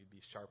stone. You'd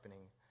be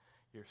sharpening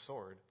your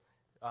sword.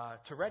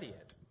 To ready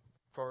it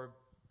for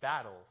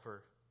battle,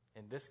 for,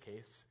 in this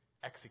case,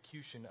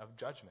 execution of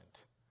judgment.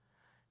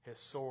 His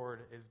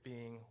sword is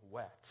being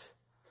whet.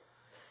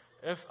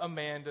 If a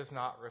man does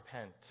not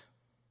repent,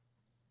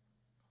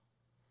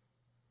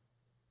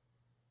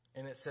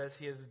 and it says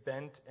he has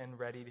bent and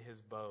readied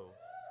his bow,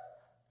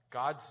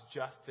 God's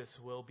justice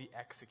will be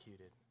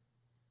executed.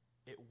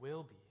 It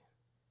will be.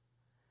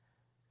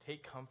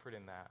 Take comfort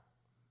in that.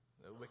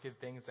 The wicked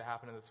things that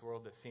happen in this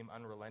world that seem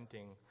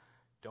unrelenting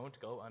don't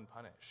go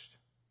unpunished.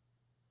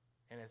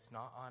 And it's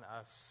not on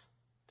us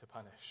to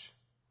punish.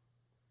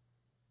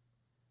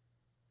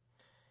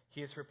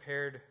 He has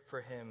prepared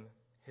for him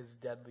his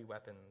deadly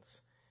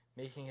weapons,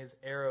 making his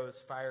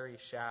arrows fiery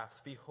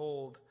shafts.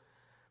 Behold,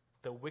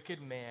 the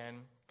wicked man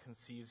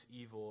conceives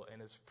evil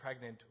and is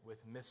pregnant with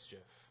mischief,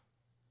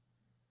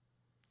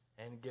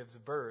 and gives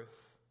birth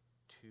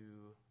to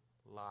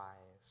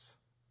lies.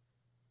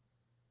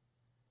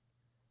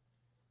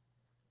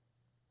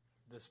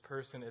 This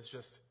person is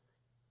just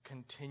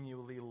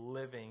continually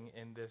living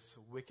in this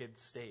wicked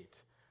state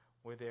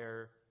where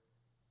they're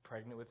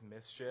pregnant with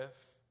mischief,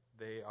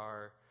 they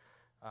are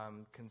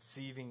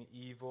conceiving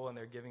evil, and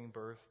they're giving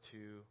birth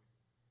to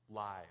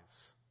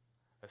lies.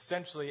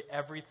 Essentially,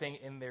 everything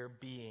in their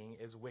being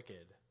is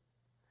wicked.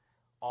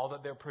 All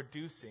that they're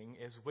producing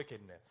is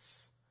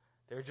wickedness.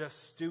 They're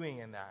just stewing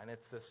in that, and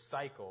it's this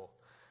cycle.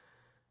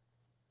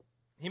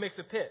 He makes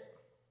a pit,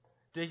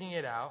 digging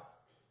it out,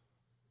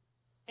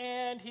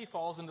 and he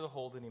falls into the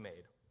hole that he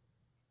made.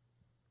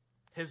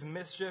 His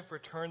mischief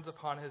returns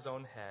upon his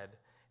own head,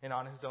 and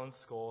on his own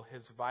skull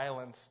his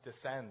violence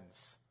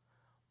descends.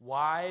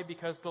 Why?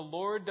 Because the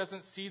Lord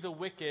doesn't see the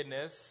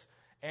wickedness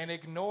and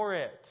ignore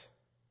it.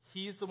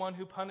 He's the one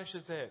who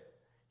punishes it.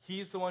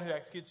 He's the one who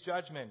executes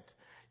judgment.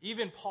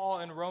 Even Paul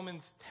in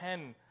Romans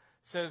 10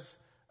 says,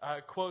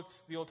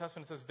 quotes the Old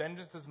Testament, says,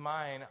 "Vengeance is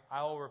mine,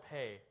 I will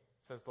repay,"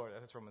 says the Lord.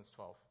 That's Romans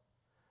 12.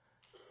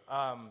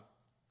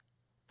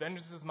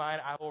 "Vengeance is mine,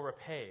 I will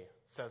repay,"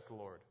 says the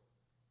Lord.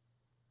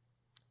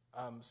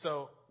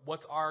 So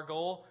what's our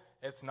goal?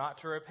 It's not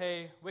to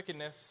repay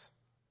wickedness.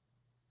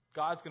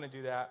 God's going to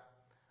do that.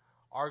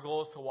 Our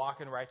goal is to walk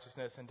in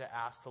righteousness and to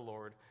ask the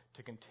Lord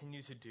to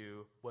continue to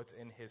do what's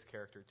in his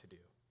character to do.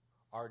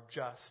 Our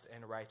just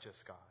and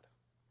righteous God.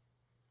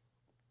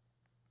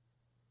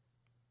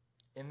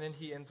 And then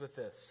he ends with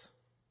this.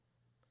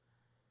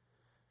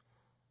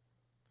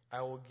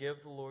 I will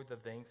give the Lord the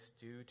thanks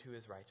due to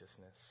his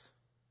righteousness,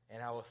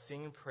 and I will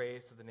sing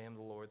praise to the name of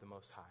the Lord the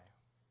Most High.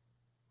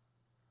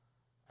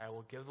 I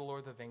will give the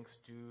Lord the thanks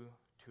due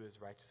to his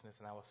righteousness,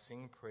 and I will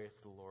sing praise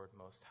to the Lord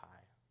Most High.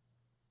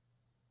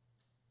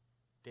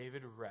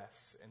 David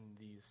rests in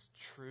these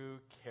true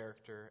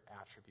character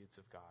attributes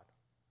of God.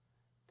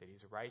 That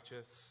he's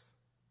righteous,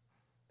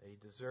 that he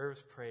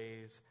deserves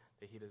praise,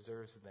 that he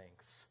deserves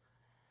thanks.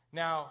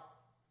 Now,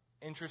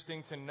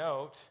 interesting to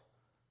note,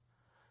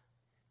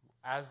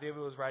 as David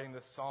was writing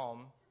this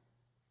psalm,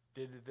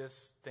 did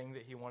this thing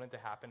that he wanted to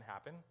happen?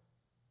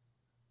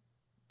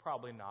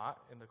 Probably not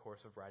in the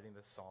course of writing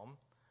this psalm.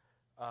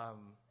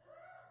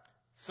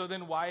 So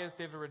then why is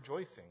David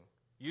rejoicing?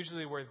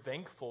 Usually we're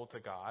thankful to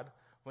God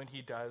when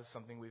he does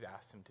something we've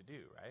asked him to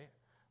do, right?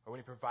 Or when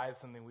he provides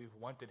something we've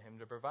wanted him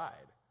to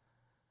provide.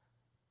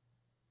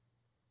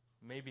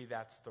 Maybe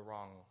that's the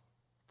wrong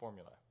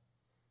formula.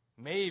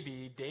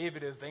 Maybe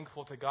David is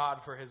thankful to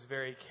God for his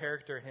very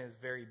character and his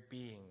very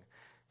being.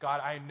 God,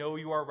 I know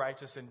you are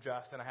righteous and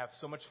just, and I have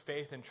so much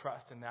faith and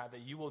trust in that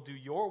you will do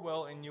your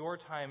will in your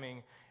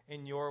timing,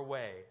 in your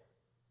way,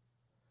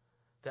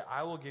 that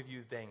I will give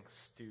you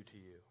thanks due to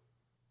you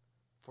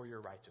for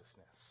your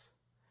righteousness.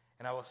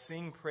 And I will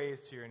sing praise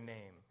to your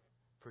name,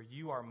 for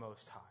you are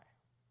most high.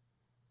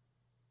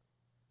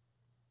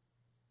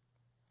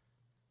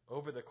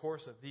 Over the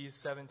course of these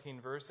 17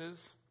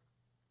 verses,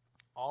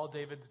 all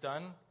David's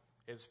done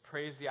is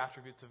praise the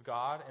attributes of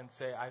God and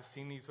say, I've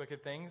seen these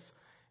wicked things,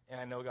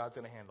 and I know God's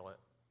going to handle it.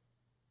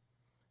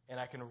 And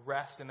I can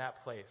rest in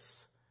that place.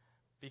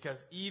 Because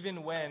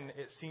even when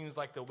it seems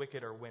like the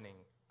wicked are winning,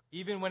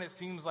 even when it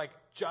seems like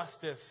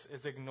justice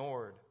is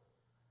ignored,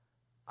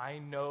 I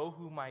know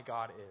who my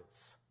God is.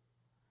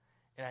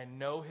 And I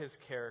know his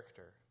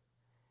character.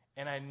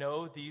 And I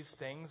know these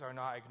things are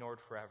not ignored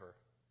forever.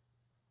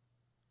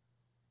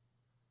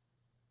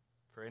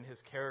 For in his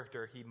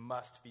character he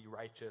must be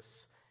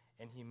righteous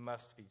and he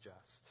must be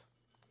just.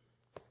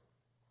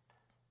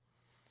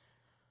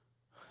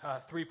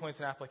 3 points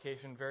in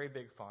application, very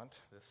big font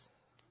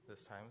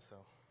this time, so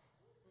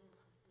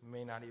you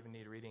may not even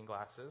need reading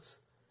glasses.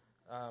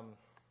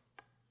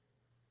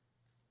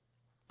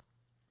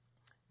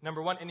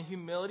 Number 1, in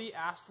humility,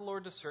 ask the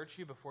Lord to search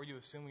you before you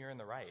assume you're in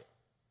the right.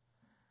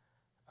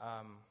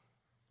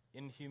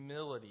 In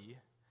humility,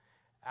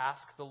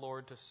 ask the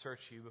Lord to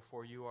search you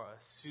before you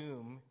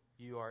assume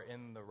you are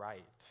in the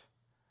right.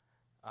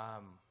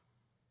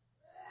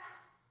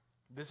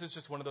 This is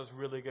just one of those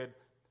really good,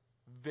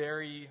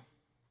 very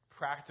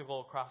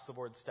practical,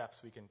 across-the-board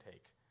steps we can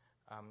take.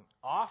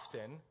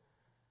 Often,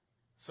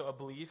 so a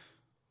belief,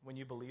 when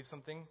you believe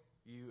something,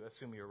 you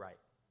assume you're right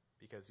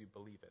because you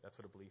believe it. That's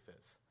what a belief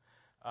is.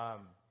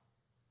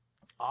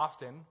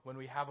 Often, when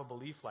we have a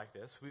belief like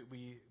this,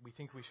 we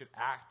think we should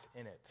act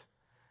in it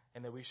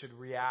and that we should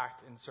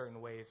react in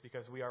certain ways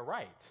because we are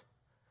right.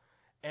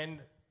 And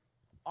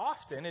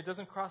often, it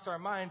doesn't cross our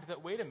mind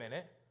that, wait a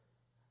minute,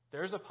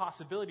 there's a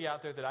possibility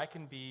out there that I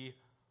can be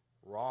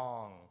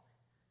wrong.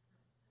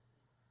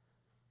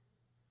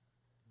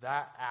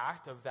 That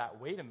act of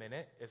that, wait a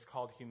minute, is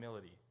called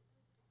humility.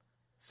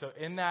 So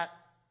in that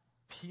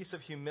piece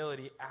of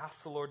humility,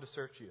 ask the Lord to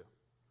search you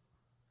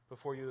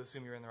before you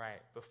assume you're in the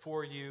right.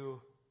 Before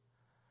you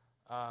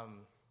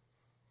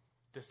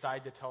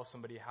decide to tell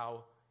somebody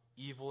how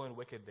evil and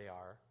wicked they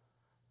are,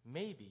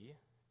 maybe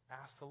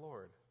ask the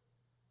Lord.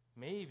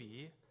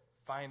 Maybe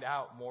find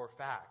out more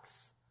facts.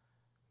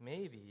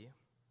 Maybe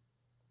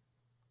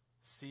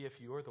see if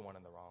you're the one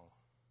in the wrong.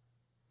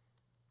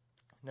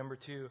 Number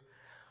 2,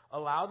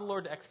 allow the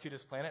Lord to execute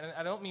his plan. And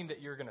I don't mean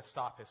that you're going to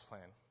stop his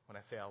plan when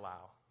I say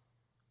allow.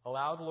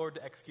 Allow the Lord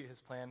to execute his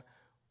plan.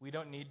 We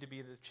don't need to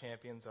be the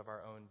champions of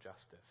our own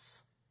justice.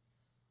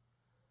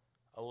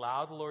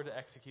 Allow the Lord to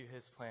execute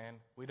his plan.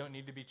 We don't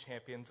need to be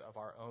champions of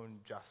our own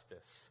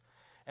justice.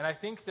 And I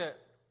think that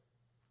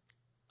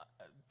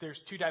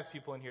there's 2 types of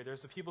people in here.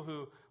 There's the people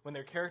who, when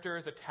their character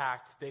is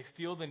attacked, they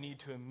feel the need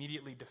to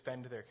immediately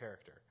defend their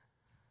character.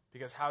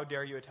 Because how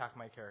dare you attack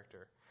my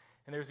character?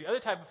 And there's the other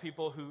type of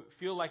people who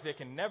feel like they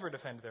can never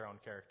defend their own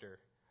character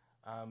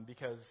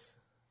because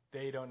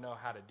they don't know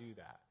how to do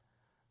that.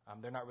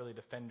 They're not really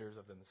defenders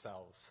of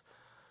themselves.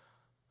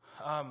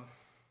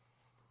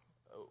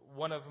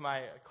 One of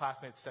my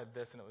classmates said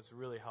this, and it was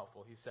really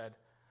helpful. He said,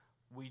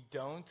 we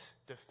don't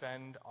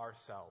defend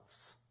ourselves.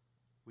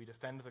 We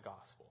defend the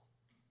gospel.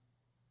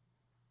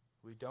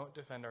 We don't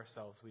defend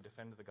ourselves. We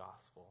defend the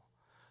gospel.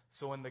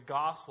 So when the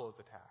gospel is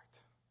attacked,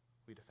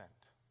 we defend.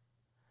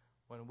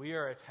 When we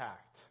are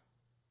attacked,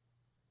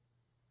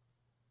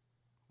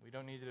 we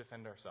don't need to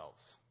defend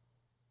ourselves.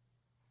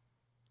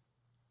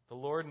 The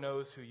Lord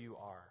knows who you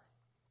are.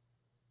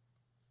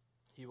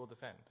 He will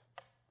defend.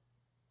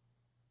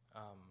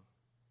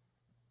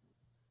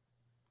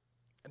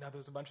 And now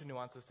there's a bunch of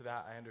nuances to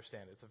that. I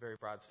understand. It's a very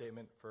broad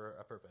statement for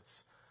a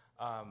purpose.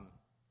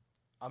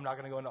 I'm not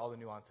going to go into all the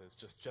nuances.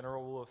 Just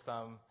general rule of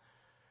thumb.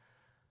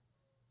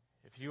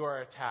 If you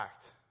are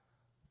attacked,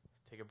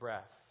 take a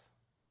breath.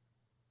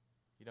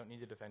 You don't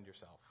need to defend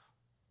yourself.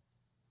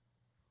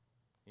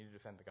 You need to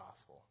defend the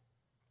gospel.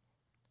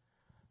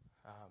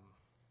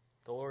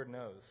 The Lord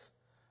knows.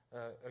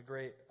 A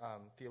great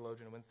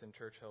theologian, Winston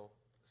Churchill,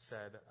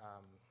 said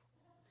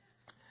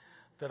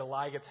that a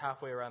lie gets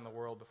halfway around the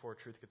world before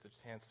truth gets a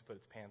chance to put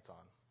its pants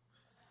on.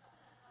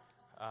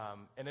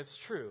 And it's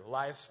true.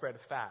 Lies spread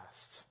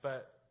fast.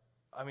 But,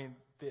 I mean,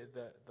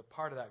 the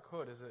part of that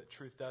quote is that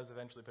truth does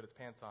eventually put its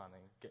pants on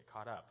and get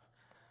caught up.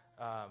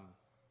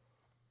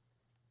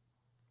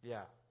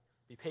 Yeah.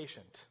 Be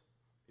patient.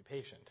 Be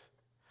patient.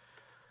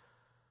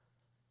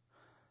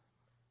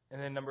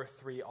 And then number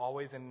 3,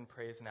 always in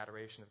praise and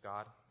adoration of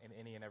God in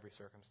any and every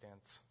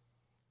circumstance.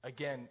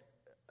 Again,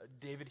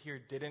 David here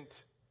didn't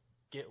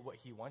get what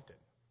he wanted.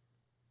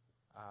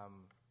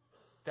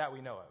 That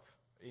we know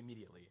of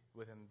immediately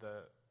within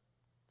the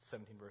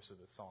 17 verses of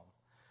the psalm.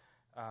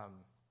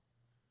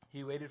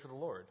 He waited for the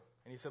Lord.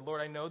 And he said, Lord,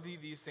 I know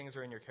these things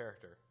are in your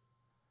character.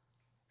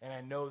 And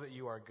I know that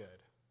you are good.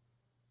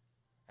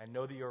 I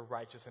know that you are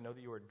righteous. I know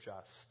that you are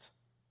just.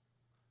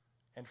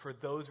 And for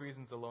those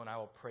reasons alone, I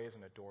will praise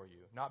and adore you.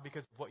 Not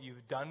because of what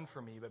you've done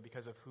for me, but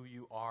because of who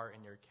you are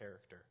in your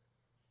character.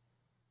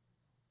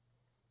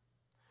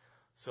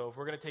 So if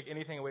we're going to take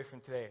anything away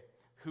from today,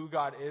 who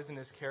God is in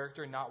his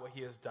character, not what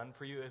he has done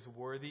for you, is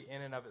worthy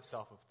in and of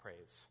itself of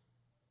praise.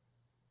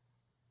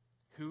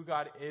 Who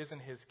God is in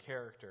his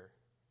character,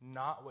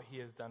 not what he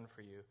has done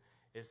for you,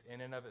 is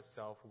in and of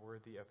itself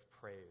worthy of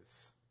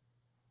praise.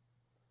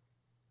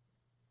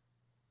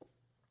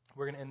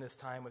 We're going to end this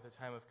time with a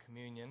time of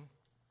communion.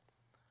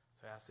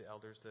 So I ask the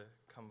elders to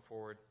come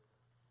forward.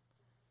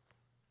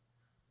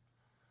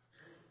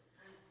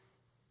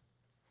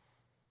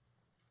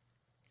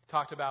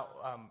 Talked about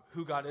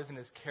who God is in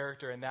his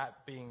character and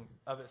that being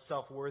of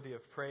itself worthy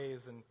of praise.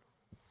 And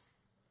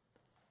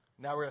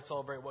now we're going to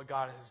celebrate what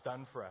God has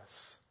done for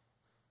us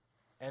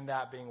and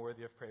that being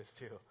worthy of praise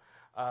too.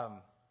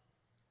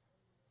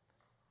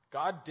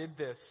 God did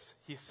this.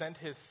 He sent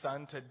his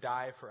Son to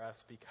die for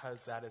us because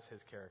that is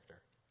his character.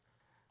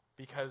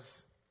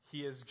 Because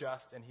he is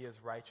just and he is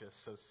righteous,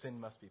 so sin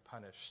must be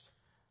punished.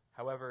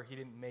 However, he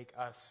didn't make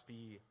us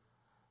be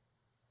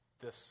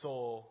the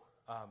sole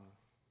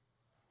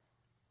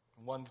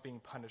ones being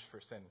punished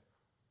for sin.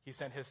 He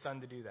sent his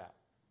Son to do that.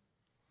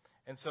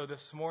 And so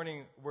this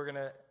morning, we're going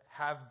to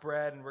have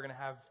bread and we're going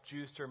to have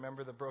juice to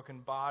remember the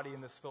broken body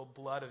and the spilled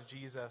blood of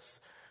Jesus,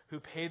 who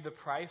paid the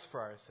price for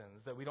our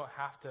sins, that we don't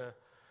have to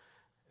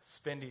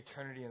spend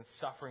eternity in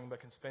suffering, but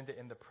can spend it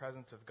in the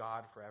presence of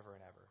God forever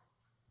and ever.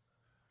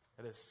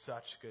 That is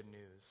such good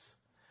news.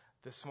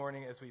 This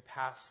morning, as we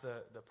pass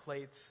the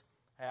plates,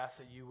 I ask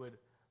that you would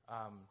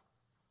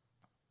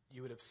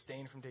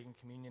abstain from taking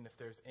communion if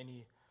there's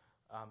any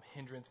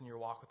hindrance in your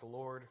walk with the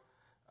Lord.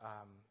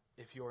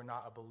 If you're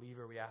not a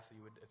believer, we ask that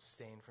you would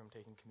abstain from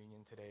taking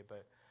communion today.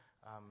 But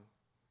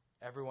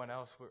everyone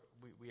else,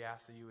 we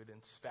ask that you would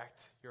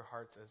inspect your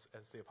hearts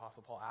as the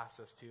Apostle Paul asks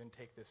us to, and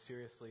take this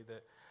seriously,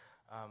 that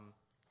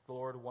the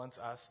Lord wants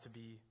us to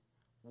be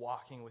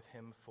walking with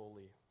him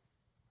fully.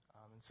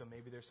 And so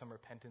maybe there's some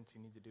repentance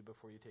you need to do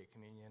before you take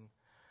communion.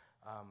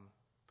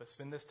 But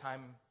spend this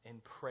time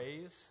in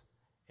praise,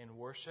 in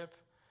worship.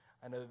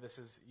 I know that this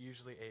is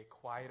usually a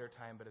quieter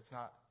time, but it's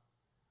not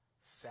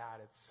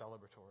sad, it's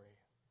celebratory.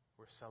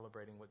 We're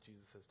celebrating what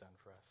Jesus has done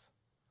for us.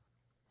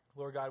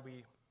 Lord God,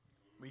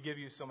 we give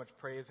you so much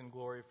praise and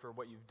glory for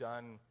what you've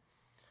done,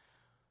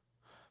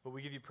 but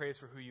we give you praise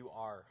for who you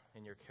are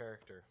and your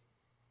character.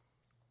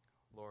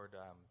 Lord,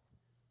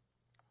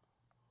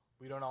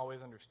 we don't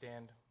always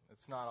understand.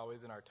 It's not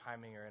always in our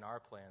timing or in our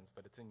plans,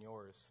 but it's in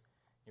yours.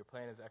 Your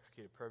plan is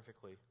executed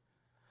perfectly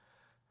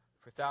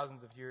for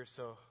thousands of years.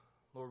 So,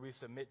 Lord, we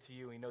submit to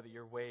you. We know that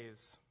your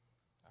ways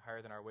are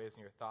higher than our ways,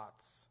 and your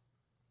thoughts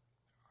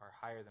are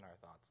higher than our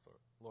thoughts.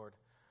 Lord,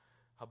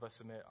 help us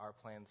submit our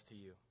plans to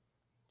you.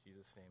 In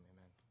Jesus' name,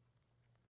 amen.